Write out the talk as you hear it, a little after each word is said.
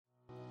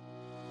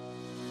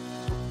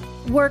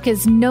Work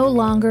is no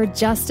longer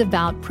just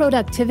about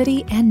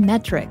productivity and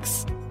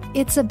metrics.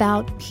 It's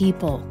about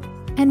people.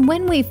 And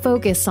when we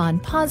focus on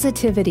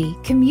positivity,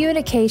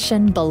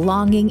 communication,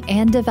 belonging,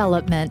 and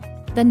development,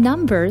 the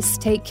numbers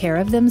take care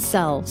of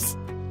themselves.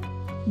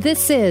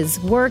 This is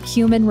Work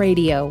Human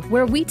Radio,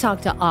 where we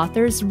talk to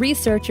authors,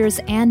 researchers,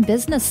 and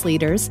business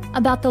leaders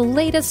about the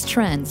latest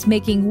trends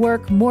making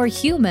work more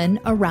human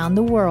around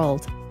the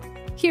world.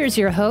 Here's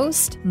your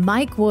host,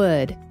 Mike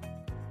Wood.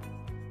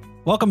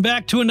 Welcome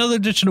back to another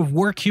edition of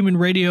Work Human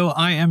Radio.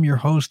 I am your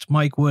host,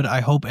 Mike Wood.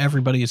 I hope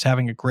everybody is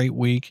having a great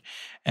week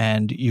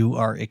and you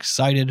are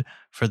excited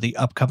for the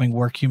upcoming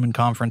Work Human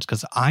Conference,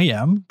 because I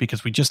am,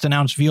 because we just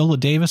announced Viola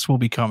Davis will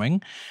be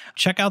coming.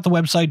 Check out the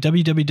website,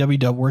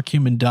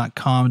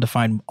 www.workhuman.com, to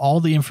find all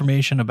the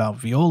information about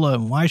Viola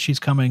and why she's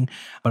coming.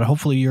 But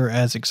hopefully you're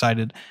as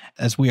excited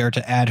as we are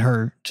to add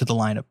her to the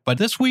lineup. But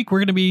this week we're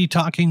going to be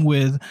talking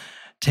with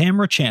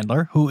Tamara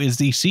Chandler, who is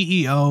the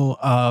CEO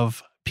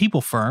of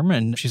People Firm,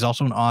 and she's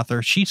also an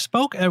author. She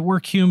spoke at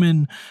Work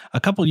Human a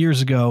couple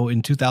years ago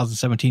in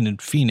 2017 in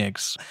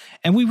Phoenix,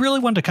 and we really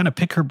wanted to kind of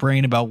pick her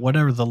brain about what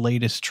are the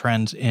latest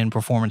trends in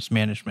performance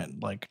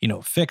management, like,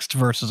 fixed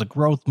versus a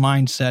growth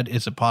mindset.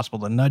 Is it possible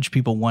to nudge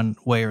people one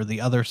way or the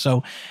other?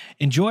 So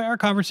enjoy our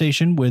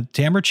conversation with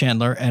Tamara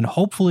Chandler, and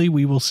hopefully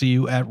we will see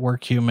you at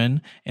Work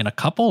Human in a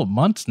couple of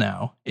months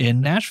now in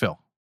Nashville.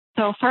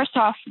 So first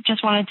off,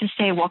 just wanted to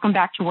say welcome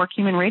back to Work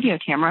Human Radio,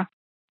 Tamara.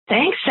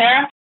 Thanks,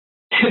 Sarah.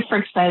 Super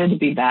excited to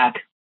be back.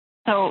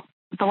 So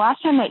the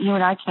last time that you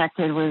and I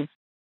connected was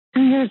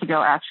 2 years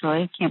ago,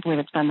 actually. Can't believe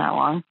it's been that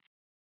long.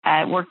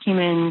 At Work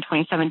Human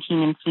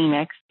 2017 in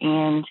Phoenix.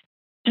 And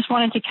just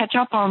wanted to catch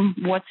up on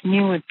what's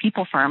new with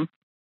People Firm.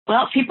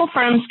 Well, People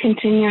Firm's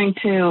continuing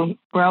to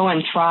grow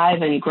and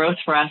thrive, and growth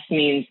for us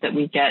means that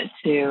we get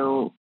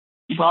to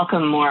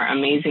welcome more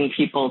amazing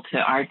people to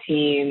our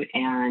team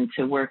and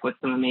to work with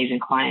some amazing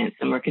clients.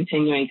 And we're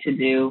continuing to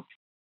do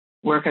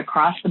work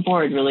across the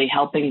board, really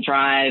helping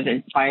drive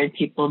inspired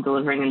people,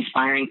 delivering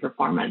inspiring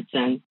performance.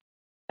 And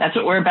that's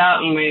what we're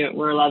about, and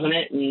we're loving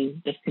it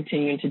and just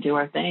continuing to do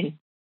our thing.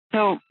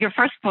 So your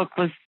first book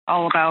was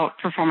all about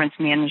performance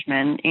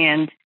management.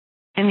 And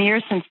in the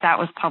years since that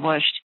was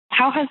published,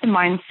 how has the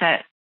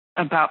mindset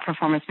about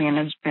performance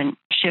management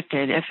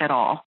shifted, if at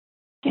all?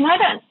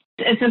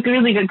 It's a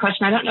really good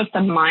question. I don't know if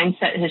the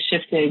mindset has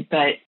shifted,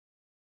 but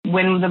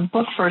when the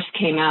book first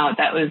came out,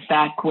 that was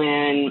back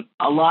when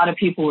a lot of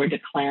people were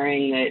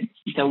declaring that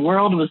the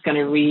world was going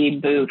to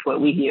reboot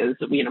what we use,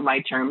 my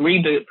term,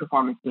 reboot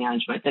performance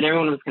management, that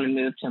everyone was going to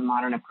move to a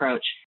modern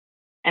approach.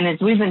 And as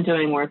we've been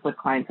doing work with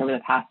clients over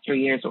the past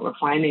 3 years, what we're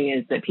finding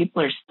is that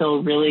people are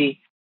still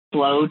really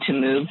slow to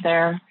move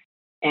there.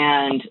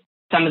 And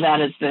some of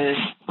that is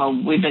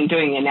we've been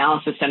doing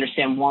analysis to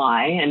understand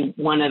why. And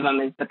one of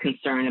them is the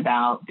concern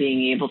about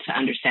being able to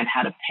understand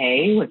how to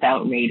pay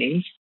without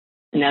ratings.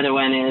 Another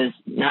one is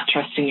not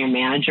trusting your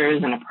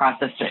managers in a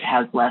process that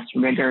has less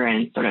rigor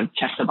and sort of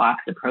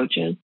check-the-box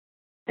approaches.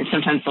 And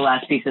sometimes the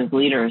last piece is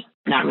leaders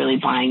not really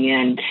buying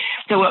in.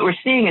 So what we're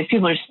seeing is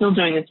people are still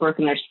doing this work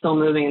and they're still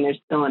moving and there's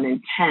still an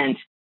intent.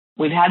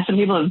 We've had some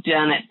people who've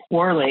done it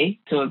poorly,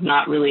 so have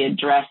not really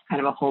addressed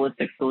kind of a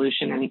holistic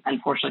solution. And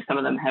unfortunately, some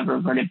of them have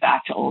reverted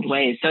back to old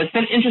ways. So it's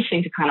been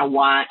interesting to kind of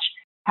watch.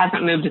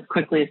 Hasn't moved as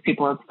quickly as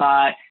people have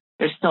thought.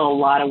 There's still a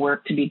lot of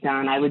work to be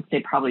done. I would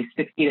say probably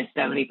 60 to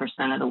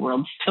 70% of the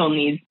world still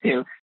needs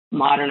to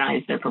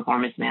modernize their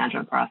performance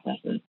management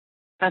processes.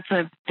 That's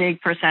a big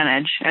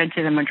percentage. I'd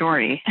say the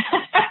majority.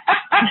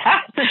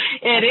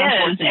 It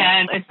is,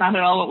 and it's not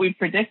at all what we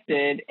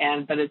predicted.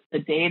 But it's the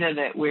data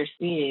that we're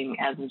seeing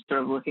as we're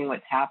sort of looking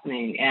what's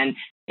happening. And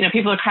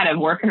people are kind of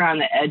working around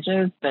the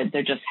edges, but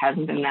there just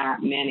hasn't been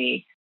that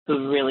many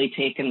who've really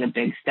taken the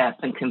big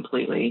step and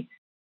completely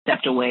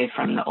stepped away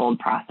from the old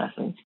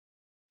processes.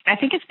 I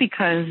think it's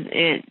because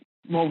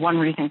one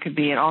reason could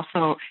be it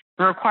also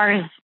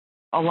requires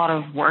a lot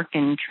of work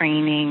and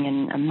training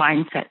and a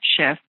mindset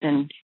shift.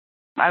 And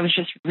I was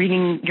just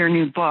reading your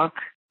new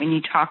book and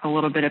you talk a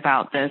little bit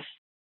about this,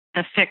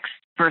 the fixed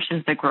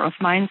versus the growth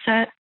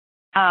mindset.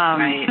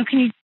 Right. So can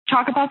you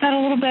talk about that a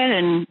little bit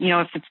and,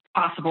 if it's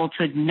possible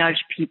to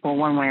nudge people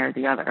one way or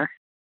the other?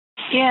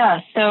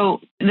 Yeah.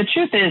 So the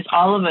truth is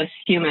all of us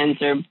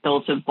humans are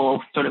built of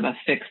both sort of a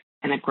fixed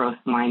and a growth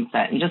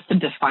mindset. And just to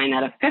define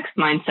that, a fixed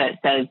mindset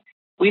says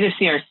we either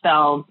see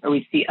ourselves or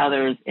we see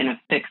others in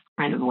a fixed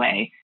kind of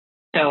way.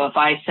 So if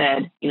I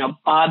said,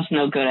 Bob's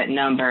no good at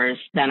numbers,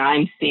 then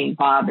I'm seeing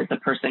Bob as a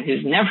person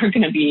who's never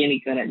going to be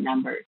any good at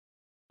numbers.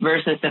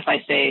 Versus if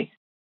I say,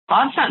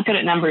 Bob's not good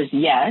at numbers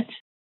yet,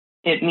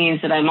 it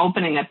means that I'm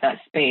opening up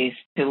that space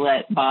to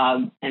let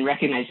Bob and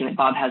recognizing that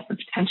Bob has the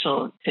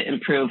potential to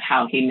improve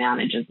how he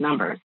manages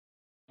numbers.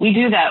 We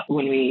do that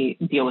when we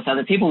deal with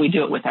other people. We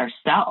do it with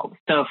ourselves.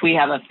 So if we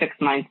have a fixed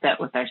mindset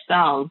with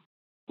ourselves,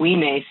 we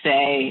may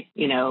say,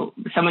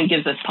 someone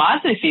gives us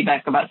positive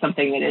feedback about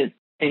something that is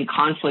in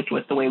conflict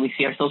with the way we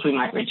see ourselves, we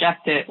might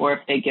reject it. Or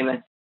if they give us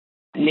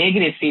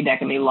negative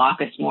feedback, it may lock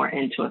us more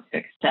into a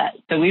fixed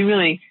set. So we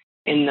really,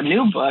 in the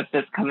new book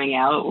that's coming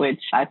out,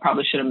 which I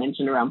probably should have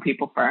mentioned around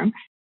People Firm,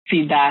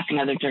 feedback and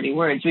other dirty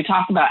words. We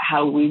talk about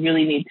how we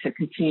really need to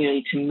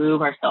continue to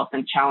move ourselves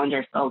and challenge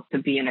ourselves to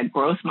be in a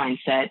growth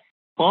mindset,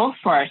 both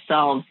for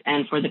ourselves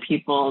and for the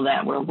people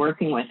that we're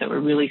working with, that we're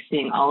really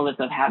seeing all of us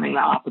of having the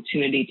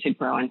opportunity to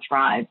grow and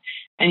thrive.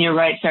 And you're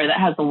right, Sarah, that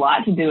has a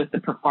lot to do with the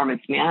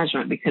performance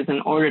management, because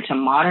in order to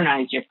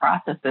modernize your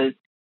processes,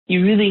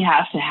 you really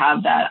have to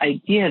have that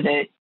idea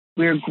that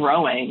we're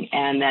growing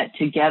and that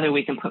together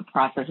we can put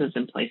processes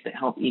in place that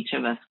help each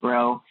of us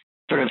grow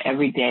sort of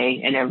every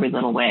day in every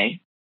little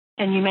way.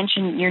 And you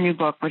mentioned your new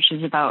book, which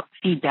is about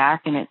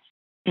feedback, and it's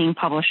being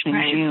published in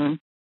June.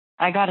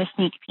 I got a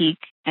sneak peek,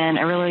 and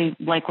I really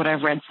like what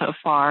I've read so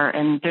far.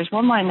 And there's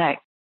one line that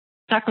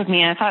stuck with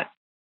me, and I thought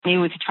maybe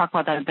we could talk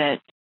about that a bit.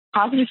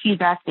 Positive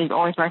feedback is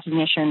always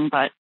recognition,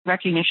 but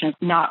recognition is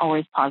not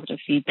always positive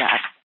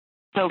feedback.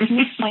 So can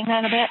you explain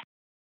that a bit?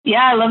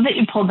 Yeah, I love that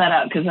you pulled that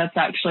up, because that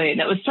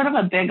was sort of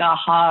a big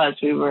aha as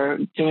we were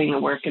doing the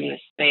work in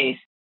this space.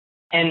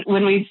 And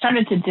when we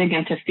started to dig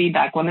into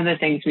feedback, one of the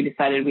things we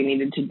decided we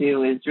needed to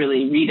do is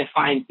really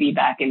redefine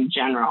feedback in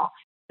general.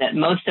 That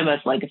most of us,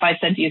 like if I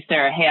said to you,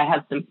 Sarah, hey, I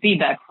have some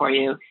feedback for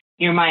you,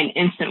 your mind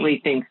instantly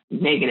thinks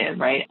negative,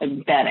 right?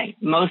 I'm betting.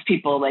 Most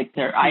people, like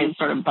their eyes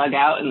sort of bug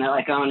out and they're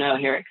like, oh no,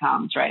 here it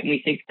comes, right? And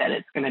we think that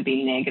it's going to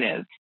be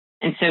negative.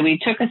 And so we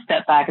took a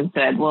step back and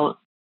said, well,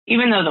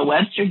 even though the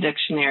Webster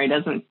Dictionary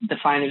doesn't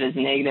define it as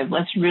negative,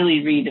 let's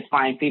really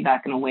redefine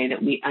feedback in a way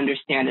that we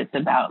understand it's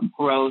about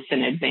growth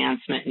and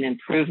advancement and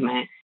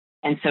improvement.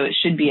 And so it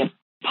should be a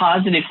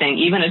positive thing,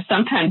 even if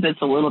sometimes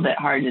it's a little bit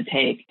hard to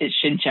take. It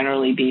should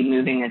generally be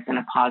moving us in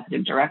a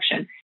positive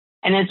direction.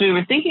 And as we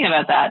were thinking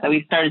about that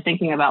we started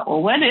thinking about,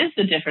 well, what is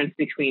the difference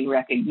between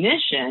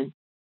recognition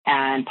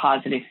and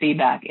positive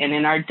feedback? And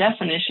in our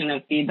definition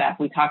of feedback,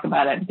 we talk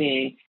about it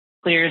being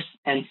clear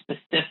and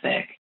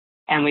specific,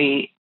 and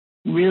we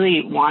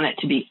really want it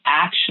to be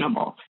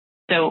actionable.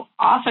 So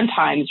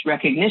oftentimes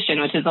recognition,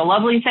 which is a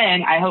lovely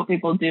thing, I hope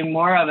people do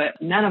more of it.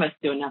 None of us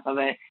do enough of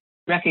it.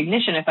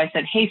 Recognition, if I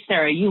said, hey,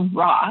 Sarah, you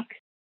rock,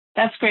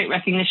 that's great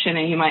recognition,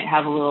 and you might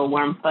have a little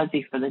warm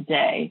fuzzy for the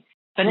day.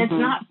 But it's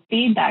not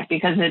feedback,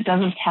 because it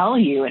doesn't tell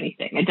you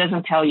anything. It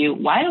doesn't tell you,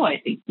 why do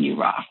I think you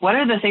rock? What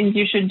are the things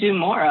you should do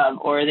more of,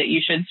 or that you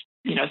should,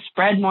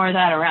 spread more of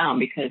that around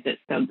because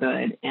it's so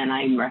good and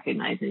I'm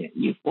recognizing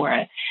you for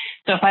it.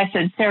 So if I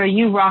said, Sarah,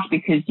 you rock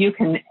because you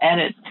can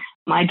edit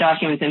my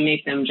documents and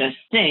make them just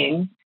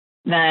sing,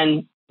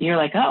 then you're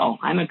like, oh,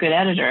 I'm a good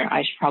editor.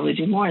 I should probably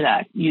do more of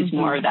that, use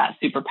more of that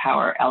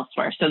superpower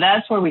elsewhere. So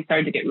that's where we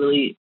started to get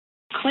really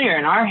clear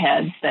in our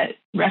heads that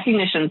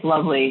recognition is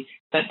lovely,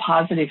 but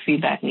positive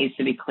feedback needs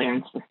to be clear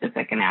and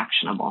specific and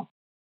actionable.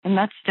 And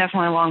that's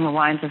definitely along the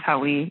lines of how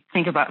we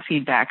think about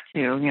feedback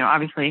too.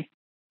 Obviously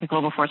at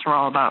Global Force, we're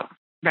all about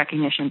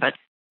recognition, but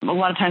a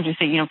lot of times we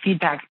say,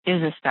 feedback is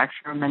a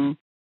spectrum, and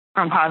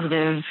from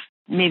positive,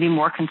 maybe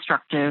more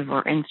constructive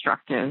or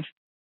instructive,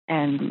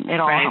 and it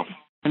all helps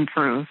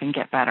improve and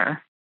get better.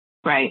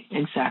 Right,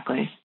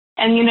 exactly.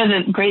 And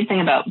the great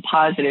thing about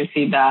positive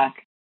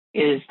feedback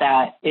is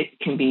that it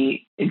can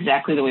be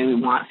exactly the way we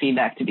want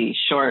feedback to be: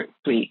 short,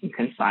 sweet, and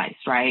concise,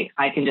 right?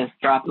 I can just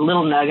drop a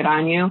little nugget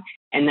on you,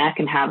 and that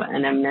can have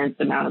an immense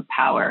amount of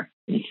power.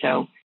 And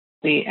so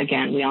we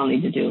all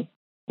need to do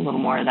a little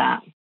more of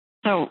that.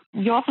 So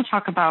you also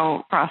talk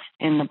about trust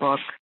in the book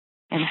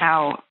and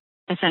how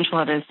essential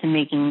it is to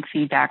making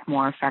feedback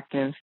more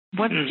effective.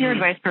 What's your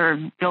advice for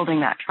building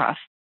that trust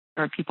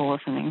for people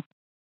listening?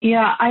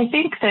 Yeah, I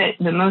think that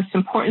the most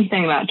important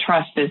thing about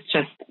trust is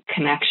just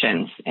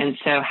connections. And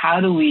so how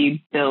do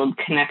we build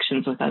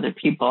connections with other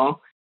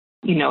people?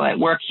 At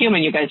Work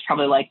Human, you guys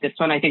probably like this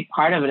one. I think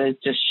part of it is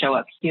just show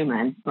up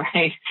human,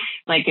 right?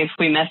 Like if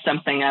we mess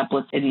something up,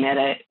 let's admit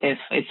it. If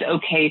it's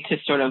okay to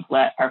sort of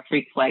let our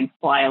freak flag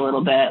fly a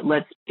little bit,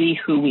 let's be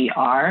who we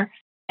are.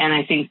 And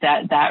I think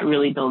that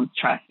really builds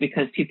trust,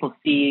 because people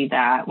see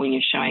that when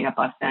you're showing up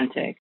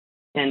authentic,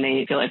 and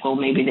they feel like, well,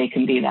 maybe they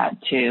can be that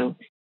too.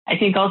 I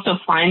think also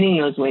finding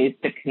those ways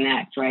to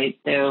connect, right?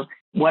 So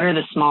what are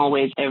the small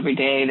ways every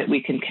day that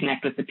we can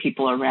connect with the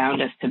people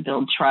around us to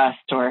build trust?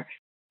 Or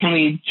can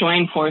we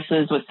join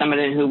forces with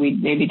somebody who we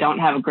maybe don't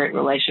have a great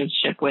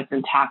relationship with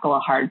and tackle a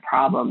hard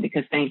problem?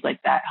 Because things like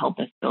that help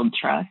us build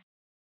trust.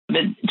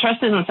 But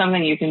trust isn't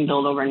something you can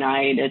build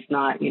overnight. It's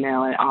not, an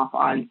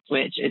off-on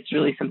switch. It's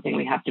really something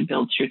we have to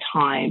build through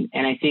time.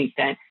 And I think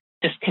that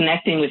just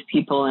connecting with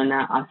people in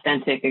that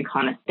authentic and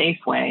kind of safe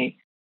way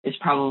is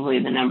probably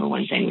the number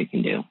one thing we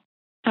can do.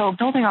 So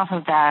building off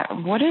of that,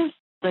 what is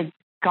the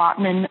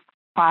Gottman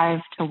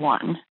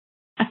 5-to-1?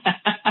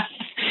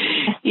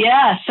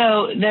 Yeah,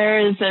 so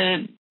there's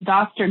a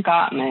Dr.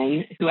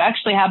 Gottman, who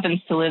actually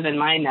happens to live in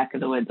my neck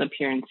of the woods up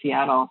here in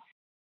Seattle,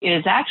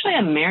 is actually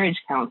a marriage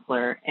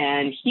counselor,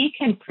 and he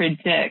can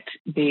predict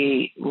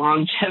the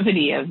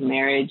longevity of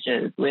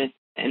marriages with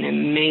an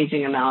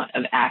amazing amount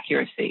of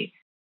accuracy.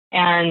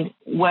 And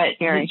what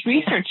his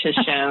research has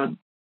shown,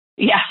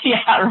 yeah,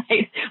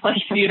 right. Like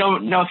you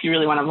don't know if you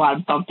really want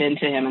to bump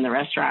into him in the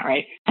restaurant,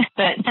 right?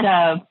 But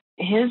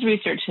his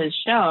research has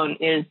shown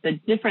is the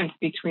difference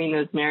between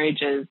those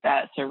marriages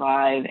that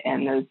survive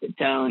and those that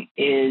don't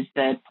is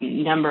the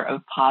number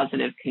of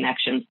positive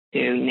connections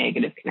to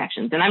negative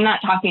connections. And I'm not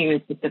talking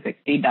about specific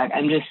feedback.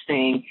 I'm just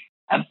saying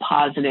a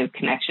positive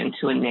connection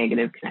to a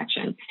negative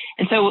connection.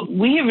 And so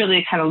we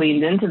really kind of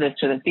leaned into this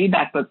for the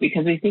feedback book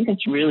because we think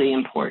it's really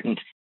important.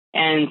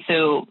 And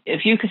so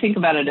if you could think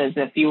about it as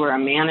if you were a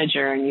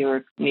manager and you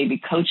were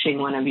maybe coaching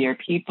one of your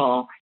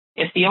people,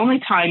 if the only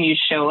time you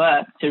show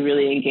up to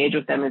really engage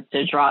with them is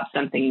to drop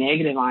something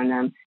negative on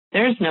them,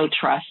 there's no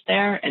trust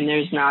there and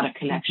there's not a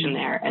connection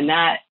there. And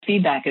that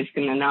feedback is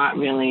going to not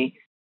really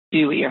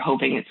do what you're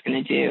hoping it's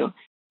going to do.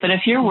 But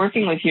if you're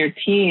working with your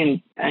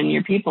team and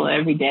your people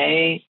every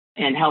day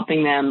and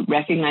helping them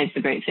recognize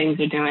the great things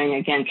they're doing,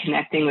 again,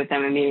 connecting with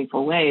them in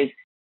meaningful ways,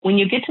 when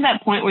you get to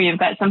that point where you've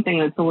got something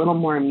that's a little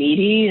more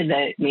meaty,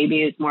 that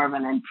maybe is more of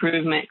an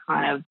improvement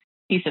kind of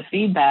piece of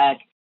feedback,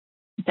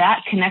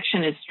 that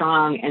connection is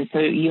strong. And so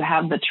you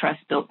have the trust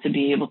built to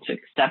be able to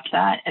accept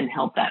that and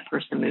help that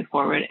person move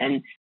forward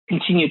and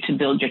continue to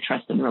build your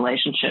trusted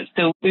relationship.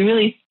 So we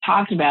really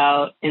talked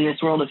about in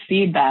this world of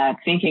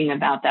feedback, thinking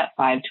about that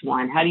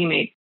 5-to-1. How do you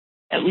make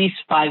at least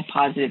 5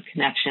 positive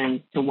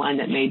connections to one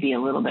that may be a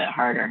little bit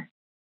harder?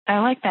 I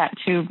like that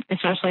too,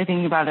 especially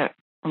thinking about it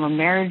from a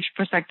marriage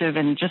perspective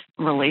and just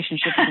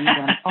relationships in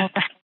general.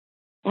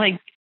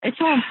 Like, it's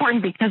so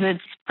important because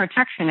it's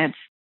protection.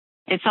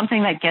 It's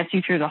something that gets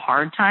you through the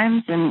hard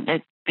times, and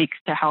it speaks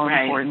to how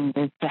important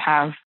it is to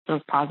have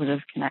those positive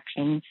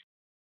connections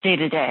day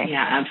to day.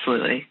 Yeah,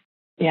 absolutely.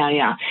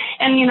 Yeah.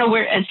 And,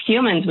 we're, as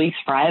humans, we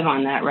thrive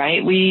on that,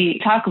 right? We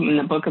talk in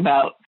the book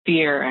about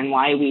fear and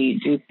why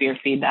we do fear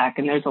feedback.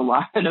 And there's a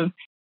lot of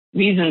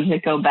reasons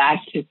that go back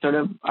to sort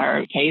of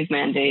our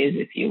caveman days,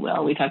 if you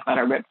will. We talk about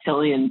our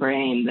reptilian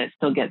brain that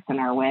still gets in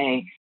our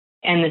way.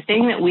 And the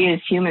thing that we as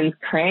humans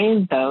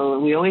crave, though,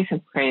 we always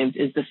have craved,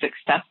 is this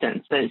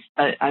acceptance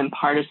that I'm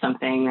part of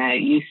something, that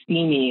you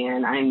see me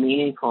and I'm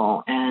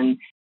meaningful. And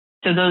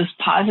so those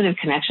positive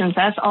connections,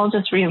 that's all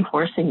just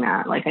reinforcing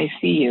that. Like, I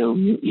see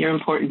you, you're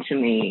important to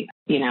me,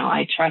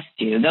 I trust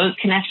you. Those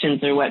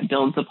connections are what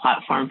builds the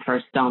platform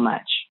for so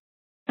much.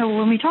 So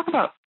when we talk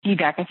about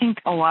feedback, I think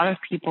a lot of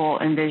people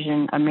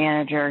envision a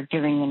manager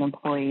giving an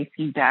employee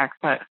feedback,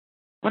 but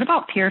what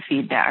about peer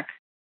feedback?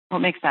 What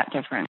makes that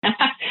different?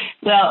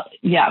 Well,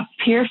 yeah,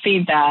 peer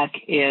feedback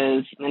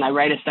is, and I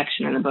write a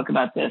section in the book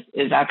about this,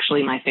 is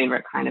actually my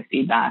favorite kind of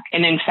feedback.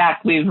 And in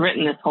fact, we've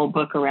written this whole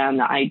book around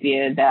the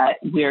idea that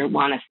we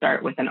want to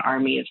start with an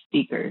army of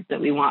seekers,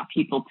 that we want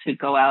people to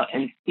go out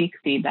and seek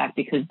feedback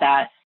because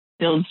that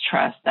builds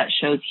trust, that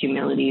shows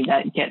humility,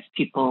 that gets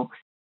people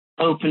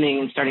opening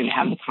and starting to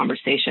have the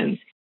conversations.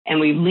 And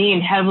we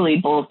lean heavily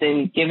both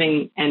in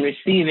giving and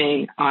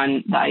receiving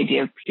on the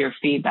idea of peer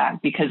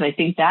feedback, because I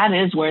think that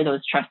is where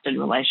those trusted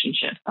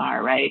relationships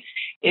are, right?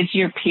 It's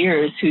your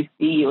peers who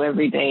see you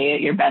every day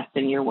at your best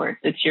and your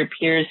worst. It's your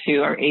peers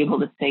who are able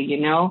to say,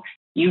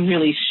 you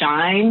really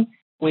shine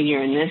when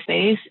you're in this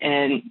space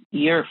and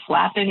you're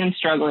flapping and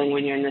struggling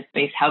when you're in this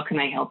space. How can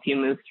I help you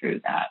move through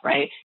that,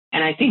 right?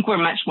 And I think we're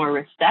much more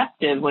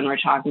receptive when we're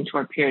talking to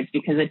our peers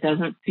because it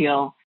doesn't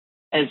feel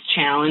as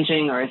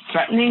challenging or as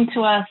threatening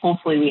to us.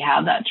 Hopefully we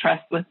have that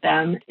trust with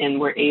them and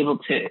we're able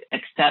to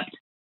accept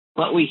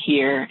what we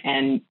hear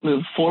and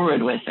move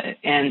forward with it.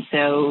 And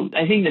so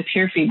I think the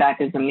peer feedback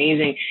is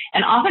amazing.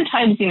 And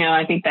oftentimes,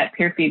 I think that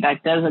peer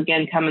feedback does,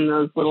 again, come in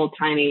those little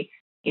tiny,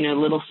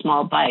 little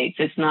small bites.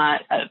 It's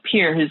not a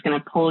peer who's going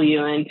to pull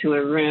you into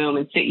a room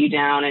and sit you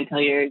down and tell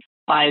you your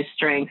 5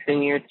 strengths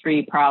and your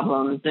 3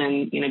 problems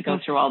and, go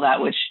through all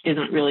that, which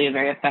isn't really a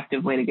very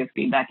effective way to give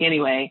feedback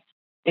anyway.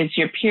 It's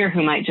your peer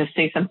who might just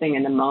say something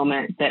in the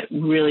moment that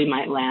really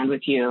might land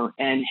with you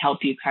and help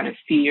you kind of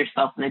see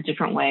yourself in a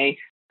different way,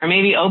 or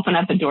maybe open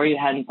up a door you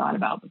hadn't thought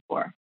about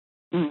before.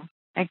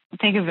 I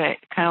think of it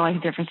kind of like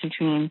the difference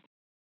between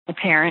a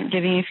parent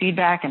giving you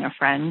feedback and a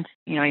friend.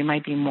 You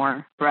might be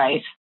more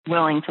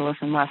willing to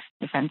listen, less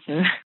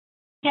defensive.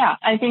 Yeah,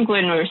 I think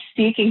when we're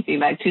seeking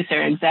feedback too,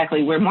 Sarah,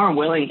 exactly, we're more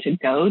willing to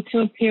go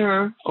to a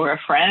peer or a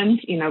friend,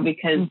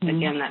 because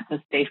again, that's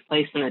a safe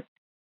place and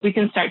we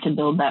can start to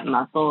build that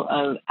muscle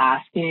of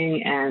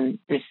asking and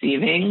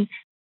receiving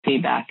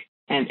feedback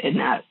and in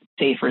that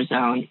safer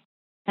zone.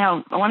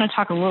 Now, I want to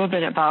talk a little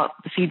bit about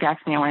the feedback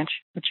sandwich,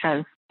 which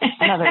has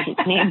another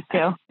name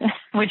too,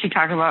 which you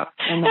talk about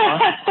in the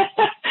book.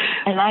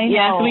 And I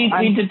know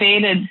we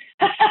debated.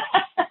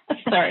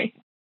 Sorry.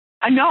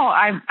 I know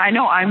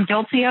I'm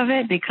guilty of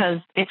it because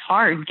it's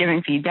hard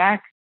giving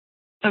feedback.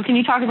 So can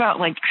you talk about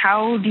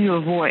how do you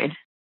avoid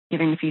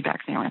giving the feedback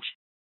sandwich?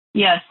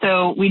 Yeah,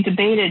 so we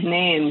debated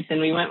names and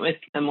we went with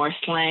the more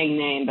slang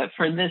name, but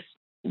for this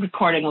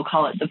recording, we'll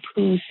call it the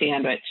poo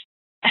sandwich.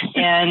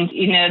 And,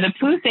 the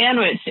poo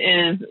sandwich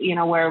is,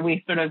 where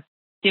we sort of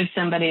give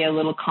somebody a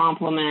little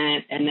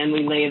compliment and then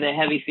we lay the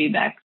heavy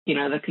feedback,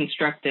 the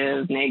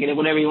constructive, negative,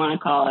 whatever you want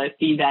to call it,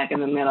 feedback in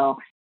the middle.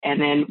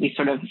 And then we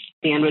sort of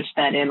sandwich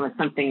that in with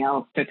something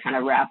else to kind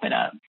of wrap it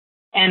up.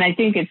 And I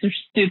think it's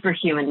super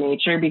human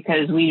nature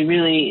because we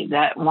really,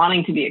 that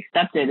wanting to be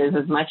accepted is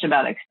as much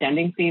about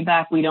extending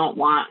feedback. We don't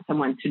want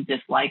someone to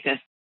dislike us.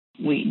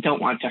 We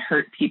don't want to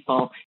hurt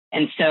people.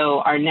 And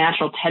so our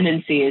natural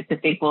tendency is to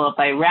think, well, if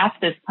I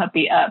wrap this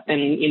puppy up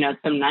in,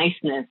 some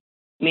niceness,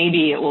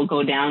 maybe it will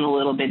go down a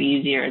little bit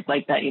easier. It's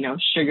like that,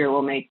 sugar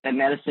will make the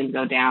medicine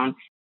go down.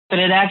 But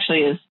it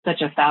actually is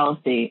such a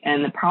fallacy.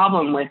 And the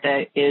problem with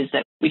it is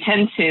that we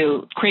tend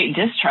to create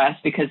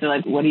distrust because they're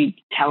like, what are you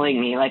telling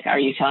me? Like, are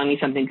you telling me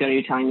something good? Are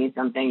you telling me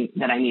something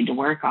that I need to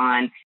work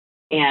on?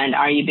 And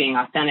are you being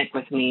authentic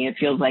with me? It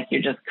feels like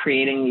you're just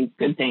creating these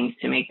good things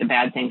to make the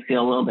bad things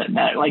feel a little bit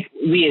better. Like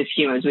we as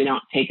humans, we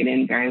don't take it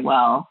in very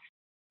well.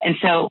 And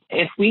so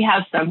if we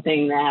have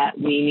something that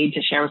we need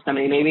to share with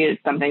somebody, maybe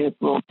it's something that's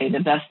a little,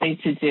 the best thing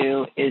to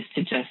do is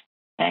to just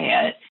say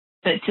it.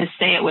 But to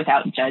say it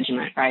without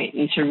judgment, right?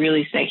 And to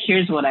really say,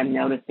 here's what I'm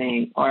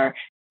noticing, or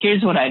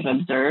here's what I've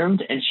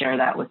observed, and share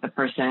that with the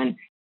person.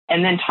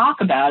 And then talk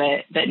about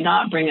it, but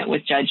not bring it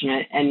with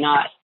judgment and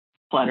not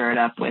clutter it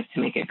up with to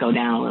make it go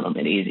down a little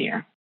bit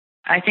easier.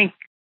 I think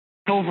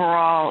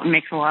overall it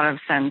makes a lot of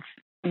sense.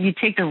 You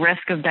take the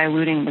risk of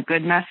diluting the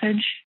good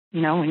message,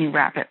 when you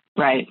wrap it.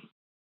 Right.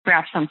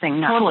 Wrap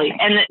something. Totally.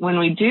 And when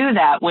we do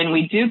that, when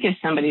we do give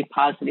somebody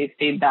positive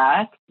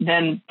feedback,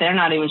 then they're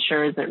not even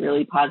sure is it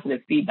really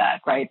positive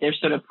feedback, right? They're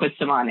sort of puts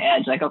them on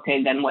edge, like,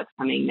 okay, then what's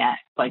coming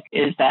next? Like,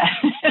 is that,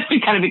 we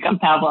kind of become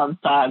Pavlov's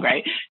dog,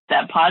 right?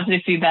 That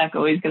positive feedback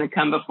always going to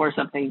come before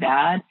something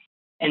bad.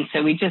 And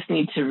so we just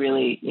need to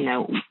really,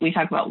 we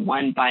talk about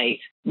one bite,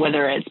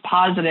 whether it's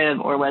positive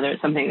or whether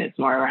it's something that's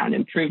more around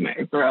improvement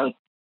or growth.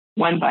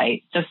 One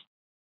bite, just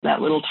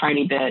that little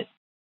tiny bit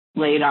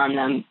laid on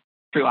them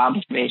through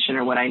observation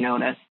or what I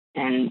noticed,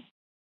 and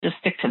just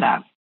stick to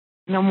that.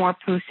 No more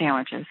poo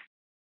sandwiches.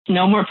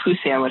 No more poo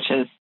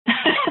sandwiches.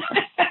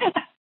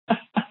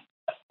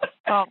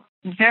 Well,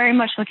 very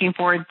much looking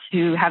forward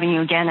to having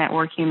you again at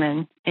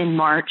WorkHuman in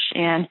March.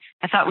 And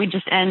I thought we'd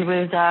just end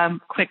with a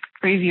quick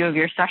preview of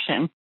your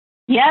session.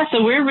 Yeah,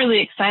 so we're really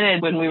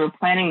excited. When we were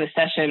planning the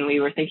session, we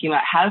were thinking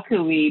about how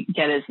could we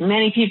get as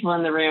many people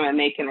in the room and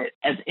make it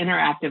as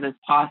interactive as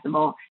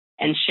possible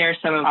and share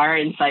some of our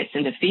insights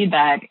into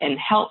feedback and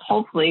help,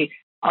 hopefully,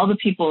 all the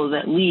people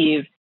that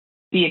leave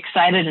be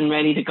excited and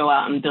ready to go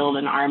out and build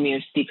an army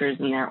of speakers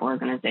in their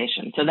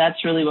organization. So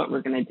that's really what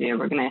we're going to do.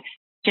 We're going to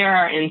share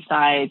our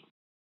insights,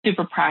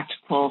 super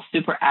practical,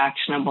 super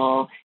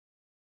actionable,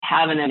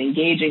 have an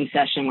engaging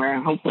session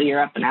where hopefully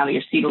you're up and out of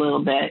your seat a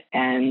little bit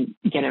and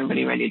get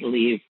everybody ready to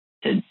leave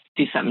to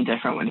do something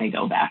different when they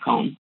go back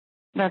home.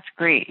 That's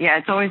great. Yeah,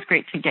 it's always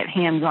great to get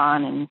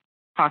hands-on and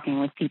talking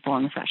with people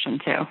in the session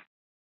too.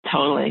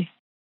 Totally.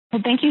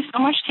 Well, thank you so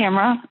much,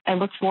 Tamara. I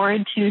look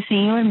forward to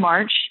seeing you in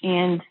March.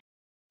 And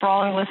for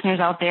all our listeners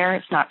out there,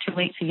 it's not too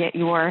late to get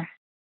your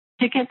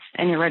tickets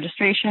and your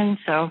registration.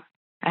 So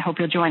I hope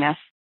you'll join us.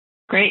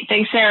 Great.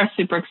 Thanks, Sarah.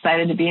 Super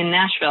excited to be in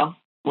Nashville.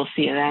 We'll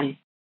see you then.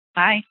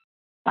 Bye.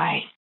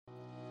 Bye.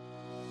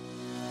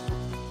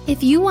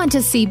 If you want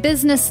to see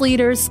business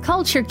leaders,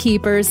 culture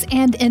keepers,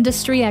 and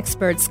industry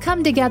experts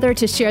come together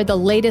to share the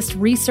latest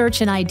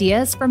research and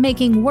ideas for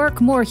making work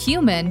more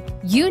human,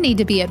 you need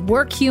to be at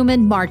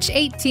WorkHuman March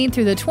 18th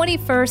through the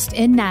 21st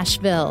in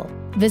Nashville.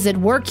 Visit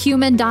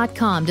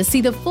WorkHuman.com to see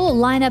the full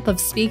lineup of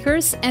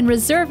speakers and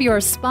reserve your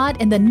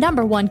spot in the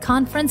 #1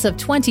 conference of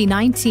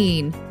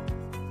 2019.